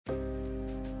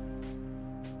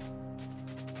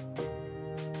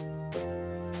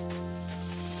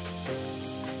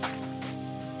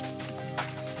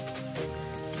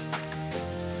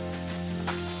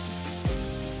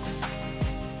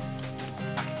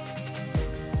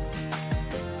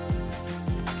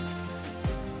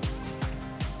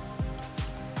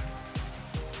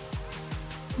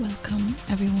Welcome,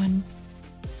 everyone.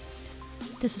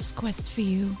 This is Quest for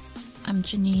You. I'm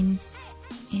Janine,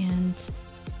 and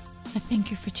I thank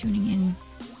you for tuning in.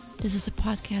 This is a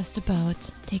podcast about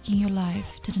taking your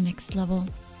life to the next level,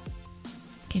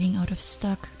 getting out of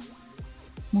stuck,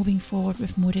 moving forward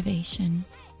with motivation.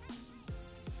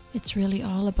 It's really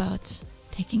all about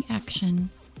taking action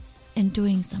and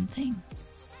doing something.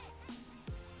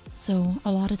 So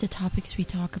a lot of the topics we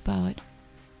talk about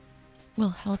will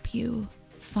help you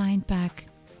find back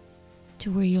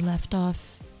to where you left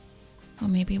off, or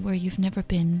maybe where you've never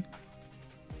been,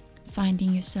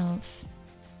 finding yourself,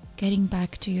 getting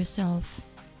back to yourself,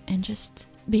 and just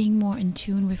being more in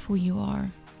tune with who you are.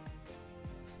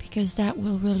 Because that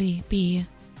will really be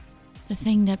the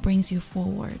thing that brings you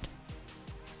forward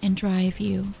and drive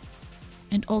you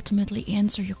and ultimately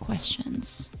answer your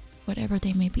questions, whatever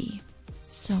they may be.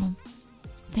 So,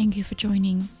 thank you for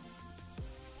joining.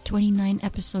 29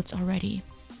 episodes already.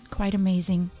 Quite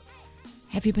amazing.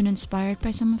 Have you been inspired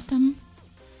by some of them?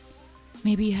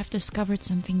 Maybe you have discovered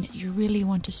something that you really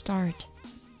want to start.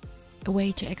 A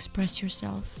way to express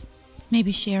yourself.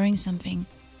 Maybe sharing something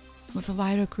with a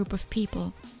wider group of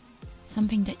people.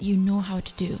 Something that you know how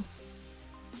to do.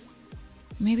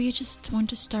 Maybe you just want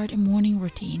to start a morning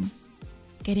routine.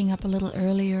 Getting up a little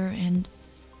earlier and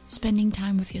spending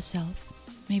time with yourself.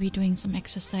 Maybe doing some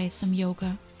exercise, some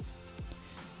yoga.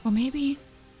 Or maybe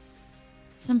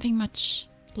something much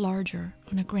larger,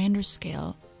 on a grander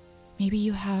scale. Maybe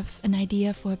you have an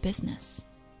idea for a business.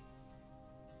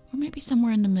 Or maybe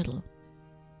somewhere in the middle.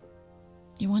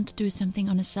 You want to do something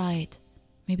on the side.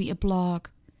 Maybe a blog.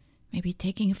 Maybe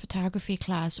taking a photography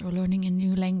class or learning a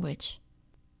new language.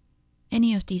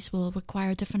 Any of these will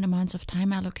require different amounts of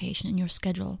time allocation in your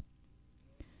schedule.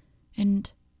 And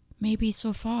maybe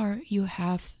so far you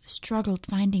have struggled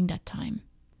finding that time.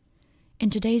 In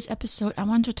today's episode, I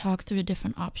want to talk through the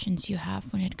different options you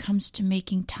have when it comes to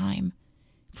making time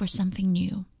for something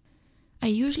new. I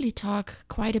usually talk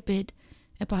quite a bit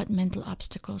about mental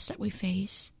obstacles that we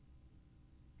face.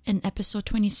 In episode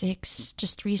 26,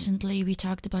 just recently, we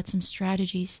talked about some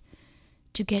strategies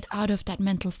to get out of that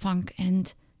mental funk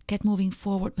and get moving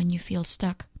forward when you feel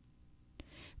stuck.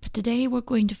 But today we're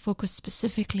going to focus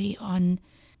specifically on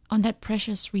that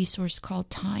precious resource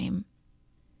called time.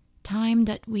 Time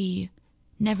that we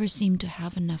never seem to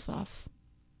have enough of.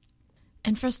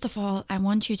 And first of all, I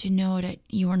want you to know that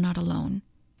you are not alone.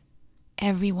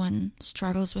 Everyone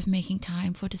struggles with making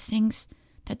time for the things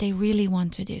that they really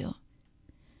want to do.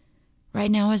 Right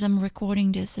now, as I'm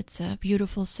recording this, it's a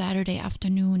beautiful Saturday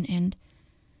afternoon, and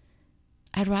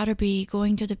I'd rather be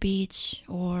going to the beach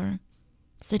or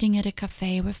sitting at a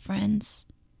cafe with friends.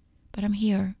 But I'm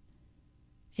here.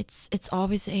 It's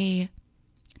always a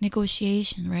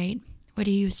negotiation, right? What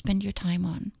do you spend your time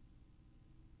on?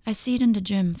 I see it in the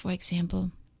gym, for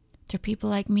example. There are people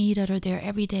like me that are there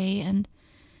every day, and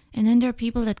then there are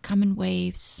people that come in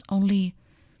waves, only,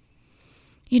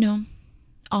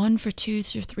 on for 2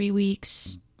 to 3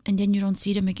 weeks, and then you don't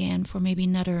see them again for maybe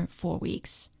another 4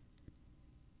 weeks.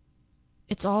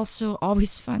 It's also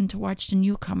always fun to watch the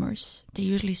newcomers. They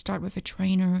usually start with a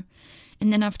trainer,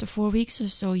 and then after 4 weeks or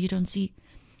so, you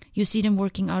see them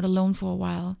working out alone for a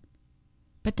while.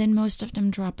 But then most of them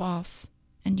drop off,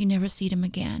 and you never see them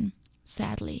again,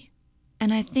 sadly.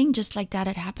 And I think just like that,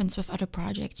 it happens with other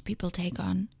projects people take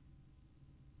on.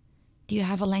 Do you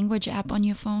have a language app on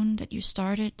your phone that you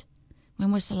started?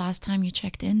 When was the last time you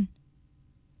checked in?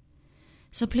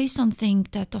 So please don't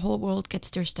think that the whole world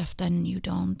gets their stuff done and you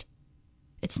don't.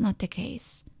 It's not the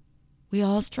case. We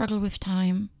all struggle with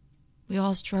time. We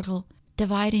all struggle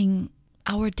dividing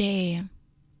our day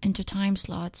into time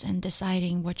slots and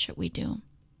deciding what should we do.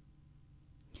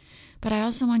 But I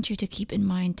also want you to keep in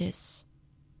mind this,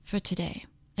 for today,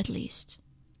 at least.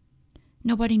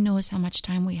 Nobody knows how much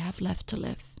time we have left to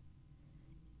live.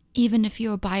 Even if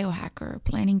you're a biohacker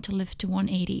planning to live to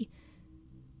 180,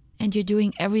 and you're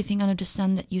doing everything under the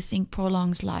sun that you think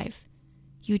prolongs life,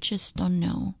 you just don't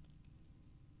know.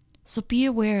 So be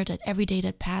aware that every day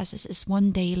that passes is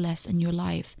one day less in your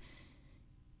life,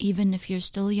 even if you're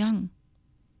still young.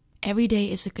 Every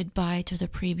day is a goodbye to the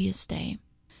previous day.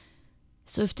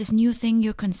 So if this new thing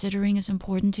you're considering is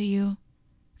important to you,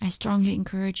 I strongly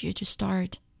encourage you to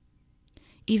start.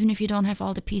 Even if you don't have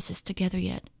all the pieces together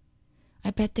yet,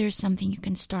 I bet there's something you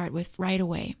can start with right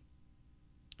away.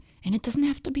 And it doesn't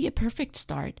have to be a perfect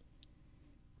start.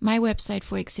 My website,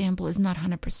 for example, is not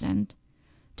 100%.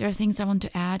 There are things I want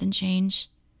to add and change,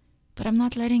 but I'm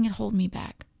not letting it hold me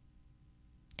back.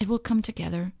 It will come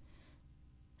together.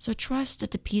 So trust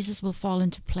that the pieces will fall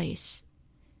into place.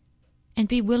 And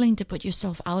be willing to put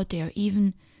yourself out there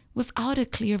even without a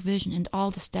clear vision and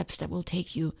all the steps that will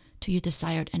take you to your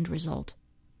desired end result.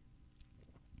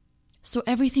 So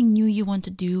everything new you want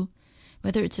to do,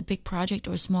 whether it's a big project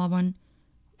or a small one,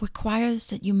 requires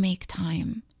that you make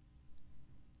time.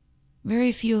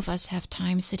 Very few of us have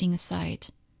time sitting aside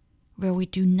where we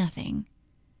do nothing.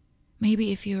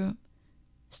 Maybe if you're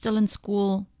still in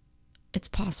school, it's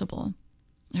possible.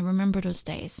 I remember those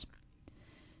days.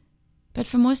 But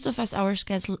for most of us, our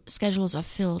schedules are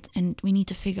filled and we need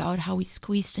to figure out how we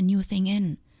squeeze the new thing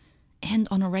in, and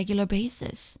on a regular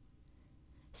basis.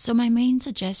 So my main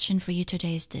suggestion for you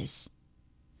today is this.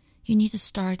 You need to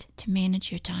start to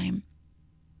manage your time.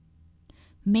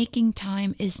 Making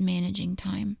time is managing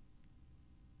time.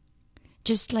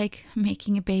 Just like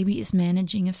making a baby is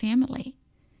managing a family.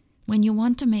 When you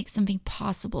want to make something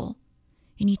possible,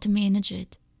 you need to manage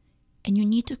it, and you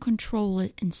need to control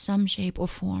it in some shape or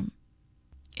form.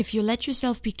 If you let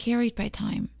yourself be carried by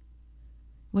time,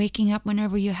 waking up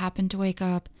whenever you happen to wake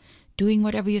up, doing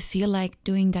whatever you feel like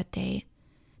doing that day,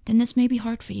 then this may be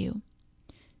hard for you.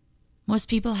 Most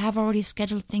people have already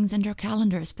scheduled things in their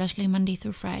calendar, especially Monday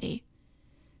through Friday.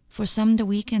 For some, the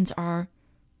weekends are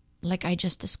like I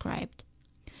just described.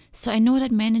 So I know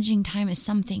that managing time is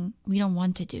something we don't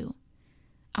want to do.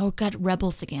 Our gut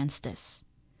rebels against this.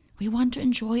 We want to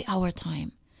enjoy our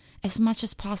time as much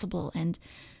as possible, and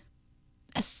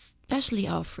especially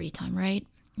our free time, right?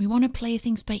 We want to play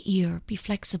things by ear, be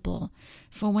flexible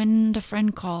for when the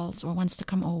friend calls or wants to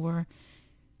come over,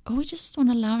 or we just want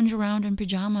to lounge around in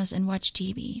pajamas and watch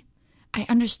TV. I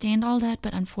understand all that,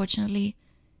 but unfortunately,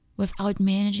 without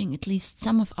managing at least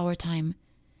some of our time,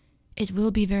 it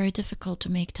will be very difficult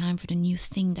to make time for the new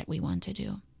thing that we want to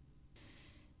do.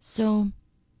 So,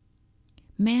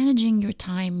 managing your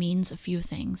time means a few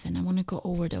things, and I want to go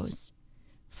over those.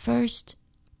 First,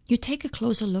 you take a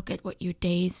closer look at what your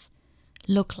days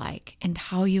look like and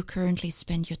how you currently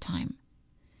spend your time.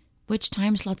 Which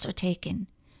time slots are taken,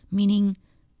 meaning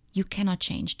you cannot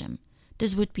change them.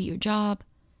 This would be your job,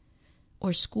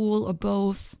 or school, or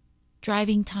both,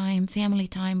 driving time, family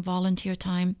time, volunteer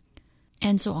time,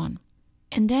 and so on.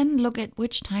 And then look at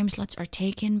which time slots are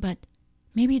taken, but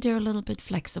maybe they're a little bit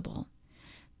flexible,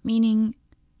 meaning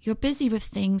you're busy with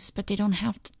things, but they don't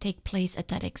have to take place at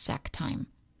that exact time.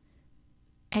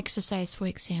 Exercise, for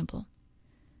example.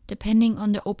 Depending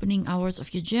on the opening hours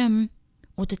of your gym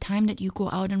or the time that you go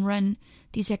out and run,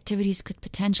 these activities could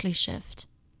potentially shift.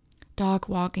 Dog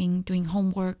walking, doing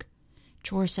homework,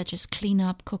 chores such as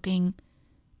cleanup, cooking,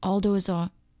 all those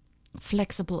are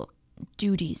flexible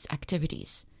duties,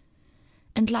 activities.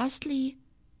 And lastly,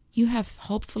 you have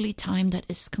hopefully time that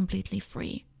is completely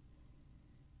free.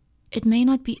 It may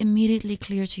not be immediately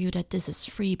clear to you that this is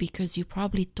free because you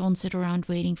probably don't sit around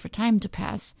waiting for time to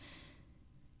pass,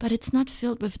 but it's not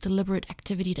filled with deliberate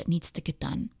activity that needs to get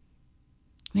done.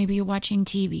 Maybe you're watching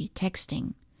TV,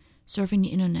 texting, surfing the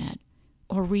internet,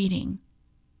 or reading.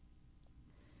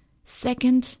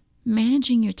 Second,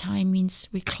 managing your time means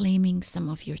reclaiming some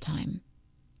of your time.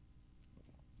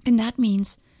 And that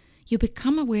means you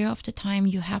become aware of the time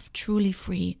you have truly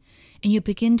free, and you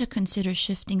begin to consider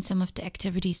shifting some of the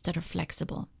activities that are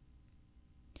flexible.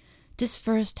 This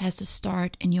first has to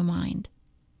start in your mind.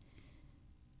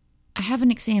 I have an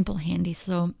example handy,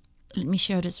 so let me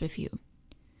share this with you.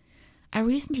 I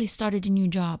recently started a new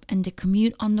job, and the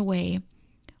commute on the way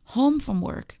home from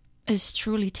work is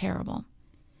truly terrible.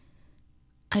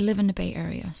 I live in the Bay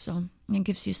Area, so it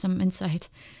gives you some insight.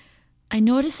 I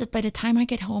noticed that by the time I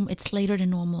get home, it's later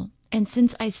than normal. And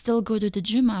since I still go to the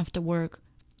gym after work,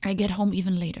 I get home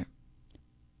even later.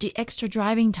 The extra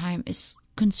driving time is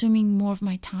consuming more of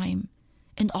my time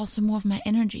and also more of my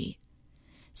energy.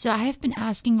 So I have been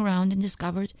asking around and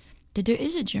discovered that there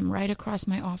is a gym right across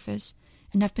my office,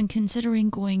 and I've been considering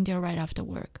going there right after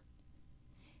work.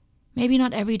 Maybe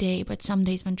not every day, but some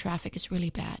days when traffic is really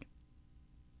bad.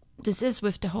 This is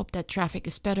with the hope that traffic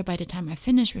is better by the time I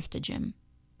finish with the gym.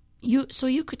 So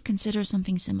you could consider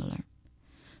something similar.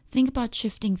 Think about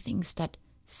shifting things that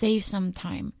save some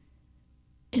time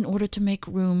in order to make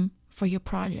room for your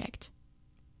project.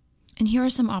 And here are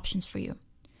some options for you.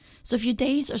 So if your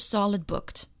days are solid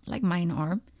booked, like mine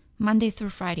are, Monday through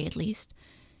Friday at least,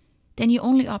 then your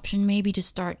only option may be to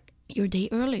start your day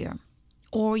earlier,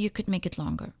 or you could make it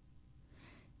longer.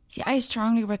 See, I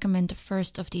strongly recommend the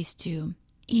first of these two,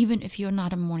 even if you're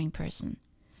not a morning person.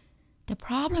 The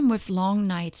problem with long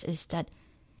nights is that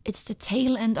it's the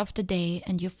tail end of the day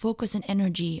and your focus and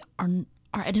energy are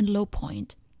at a low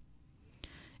point.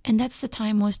 And that's the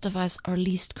time most of us are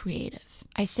least creative.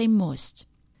 I say most.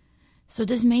 So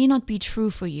this may not be true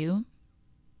for you.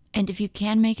 And if you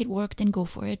can make it work, then go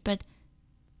for it. But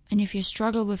And if you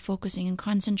struggle with focusing and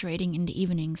concentrating in the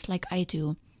evenings like I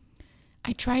do,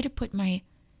 I try to put my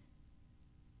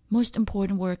most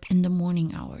important work in the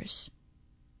morning hours.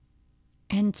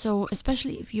 And so,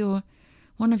 especially if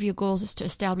one of your goals is to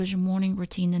establish a morning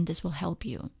routine, then this will help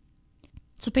you.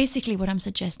 So basically what I'm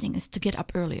suggesting is to get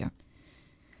up earlier.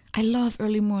 I love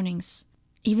early mornings,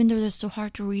 even though they're so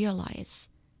hard to realize.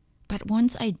 But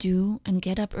once I do and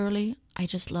get up early, I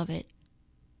just love it.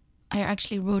 I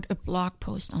actually wrote a blog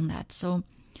post on that, so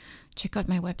check out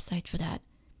my website for that.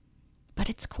 But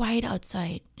it's quiet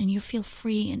outside and you feel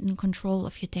free and in control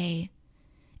of your day.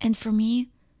 And for me,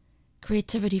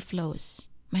 creativity flows.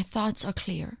 My thoughts are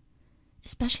clear.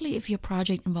 Especially if your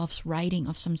project involves writing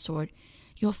of some sort,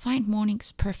 you'll find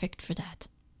mornings perfect for that.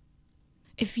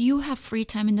 If you have free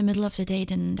time in the middle of the day,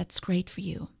 then that's great for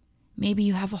you. Maybe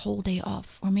you have a whole day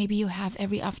off, or maybe you have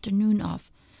every afternoon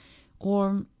off,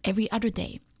 or every other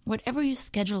day. Whatever your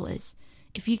schedule is,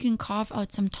 if you can carve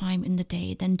out some time in the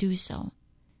day, then do so.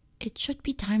 It should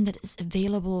be time that is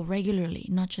available regularly,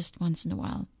 not just once in a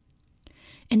while.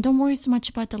 And don't worry so much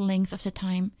about the length of the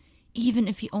time. Even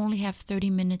if you only have 30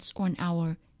 minutes or an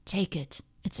hour, take it.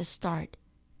 It's a start.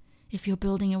 If you're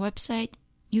building a website,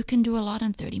 you can do a lot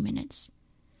in 30 minutes.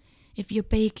 If you're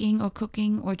baking or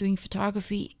cooking or doing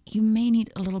photography, you may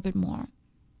need a little bit more.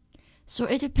 So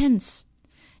it depends.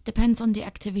 Depends on the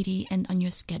activity and on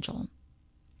your schedule.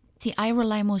 See, I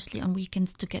rely mostly on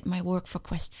weekends to get my work for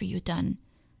Quest for You done.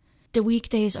 The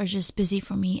weekdays are just busy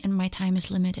for me and my time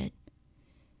is limited.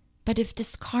 But if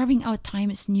this carving out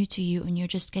time is new to you and you're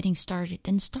just getting started,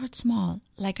 then start small,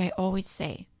 like I always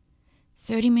say.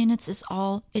 30 minutes is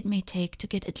all it may take to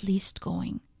get at least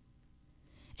going.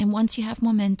 And once you have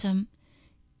momentum,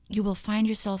 you will find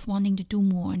yourself wanting to do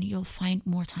more and you'll find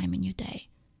more time in your day.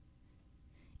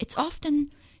 It's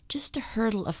often just a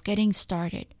hurdle of getting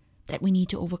started that we need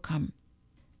to overcome.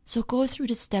 So go through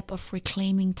the step of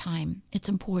reclaiming time. It's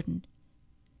important.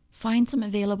 Find some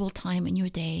available time in your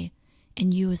day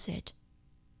and use it.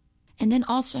 And then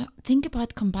also think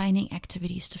about combining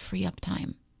activities to free up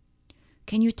time.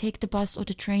 Can you take the bus or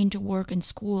the train to work and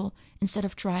school instead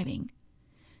of driving?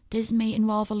 This may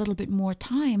involve a little bit more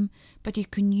time, but you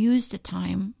can use the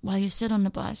time while you sit on the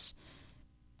bus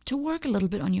to work a little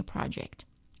bit on your project.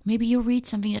 Maybe you read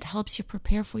something that helps you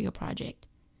prepare for your project.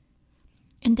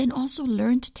 And then also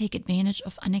learn to take advantage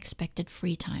of unexpected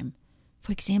free time.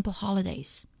 For example,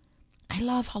 holidays. I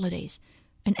love holidays.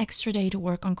 An extra day to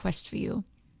work on Quest for You.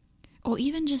 Or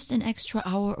even just an extra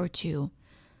hour or two.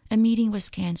 A meeting was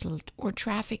cancelled or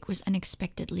traffic was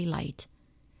unexpectedly light.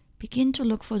 Begin to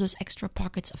look for those extra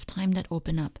pockets of time that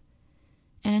open up.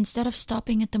 And instead of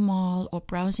stopping at the mall or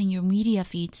browsing your media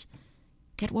feeds,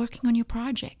 get working on your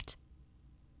project.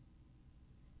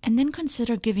 And then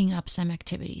consider giving up some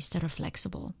activities that are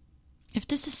flexible. If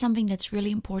this is something that's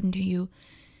really important to you,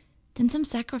 then some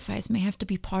sacrifice may have to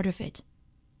be part of it.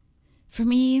 For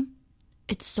me,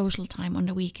 it's social time on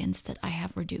the weekends that I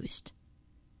have reduced.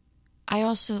 I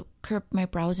also curbed my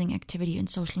browsing activity and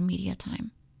social media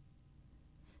time.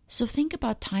 So think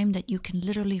about time that you can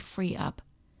literally free up.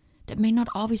 That may not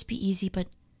always be easy, but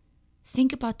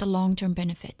think about the long-term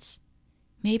benefits.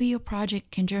 Maybe your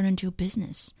project can turn into a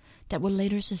business that will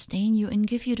later sustain you and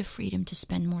give you the freedom to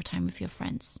spend more time with your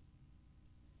friends.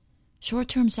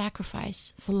 Short-term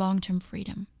sacrifice for long-term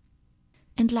freedom.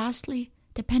 And lastly,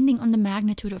 depending on the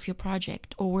magnitude of your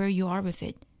project or where you are with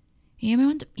it,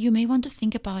 you may want to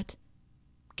think about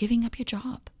giving up your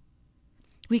job.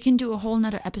 We can do a whole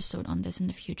nother episode on this in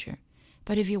the future.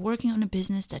 But if you're working on a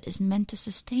business that is meant to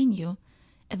sustain you,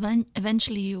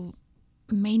 eventually you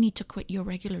may need to quit your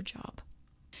regular job.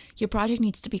 Your project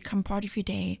needs to become part of your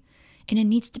day, and it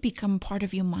needs to become part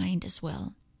of your mind as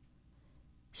well.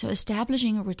 So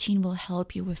establishing a routine will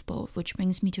help you with both, which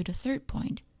brings me to the third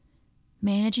point.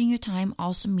 Managing your time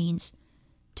also means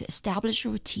to establish a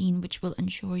routine which will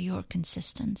ensure you're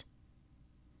consistent.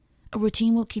 A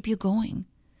routine will keep you going.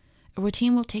 A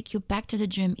routine will take you back to the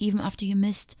gym even after you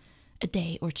missed a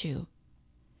day or two.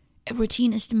 A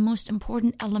routine is the most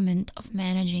important element of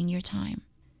managing your time.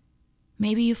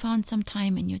 Maybe you found some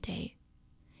time in your day.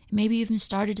 Maybe you even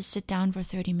started to sit down for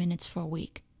 30 minutes for a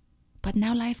week. But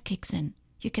now life kicks in.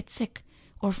 You get sick,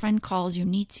 or a friend calls you,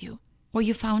 needs you. Or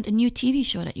you found a new TV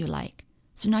show that you like.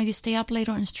 So now you stay up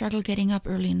later and struggle getting up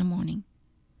early in the morning.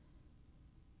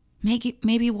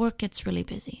 Maybe work gets really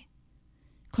busy.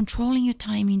 Controlling your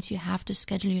time means you have to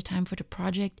schedule your time for the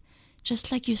project,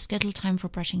 just like you schedule time for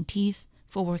brushing teeth,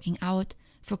 for working out,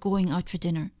 for going out for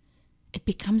dinner. It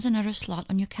becomes another slot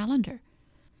on your calendar.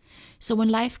 So when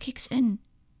life kicks in,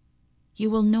 you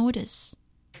will notice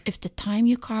if the time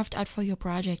you carved out for your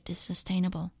project is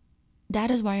sustainable. That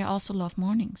is why I also love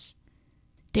mornings.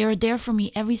 They are there for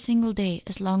me every single day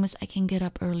as long as I can get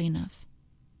up early enough.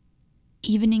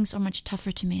 Evenings are much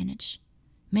tougher to manage.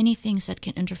 Many things that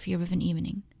can interfere with an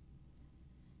evening.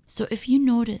 So if you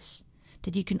notice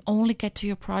that you can only get to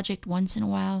your project once in a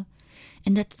while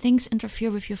and that things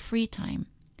interfere with your free time,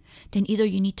 then either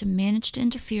you need to manage the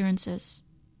interferences,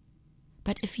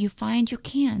 but if you find you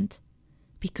can't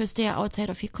because they are outside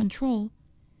of your control,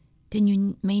 then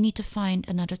you may need to find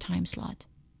another time slot.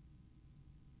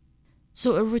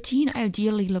 So a routine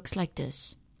ideally looks like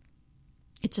this.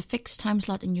 It's a fixed time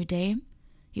slot in your day.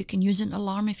 You can use an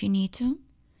alarm if you need to,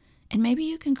 and maybe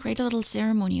you can create a little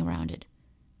ceremony around it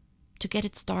to get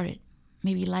it started.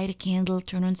 Maybe light a candle,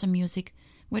 turn on some music,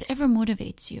 whatever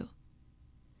motivates you.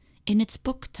 And it's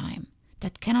book time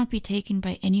that cannot be taken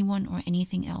by anyone or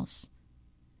anything else.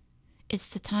 It's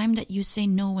the time that you say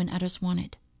no when others want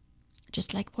it.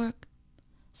 Just like work.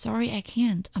 Sorry, I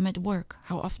can't. I'm at work.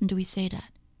 How often do we say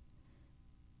that?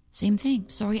 Same thing.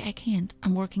 Sorry, I can't.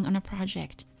 I'm working on a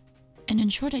project. And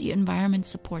ensure that your environment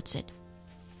supports it.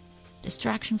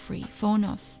 Distraction free, phone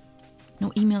off,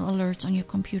 no email alerts on your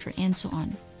computer, and so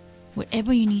on.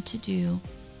 Whatever you need to do,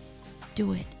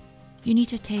 do it. You need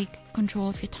to take control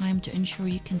of your time to ensure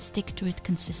you can stick to it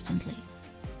consistently.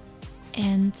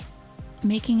 And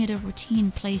making it a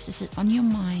routine places it on your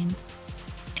mind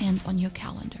and on your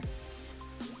calendar.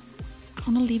 I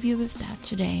want to leave you with that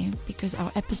today because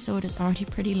our episode is already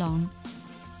pretty long.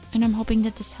 And I'm hoping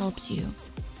that this helps you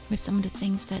with some of the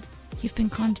things that you've been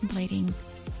contemplating,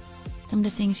 some of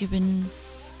the things you've been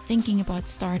thinking about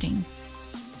starting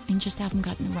and just haven't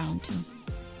gotten around to.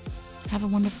 Have a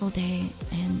wonderful day,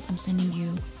 and I'm sending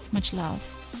you much love.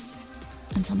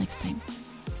 Until next time.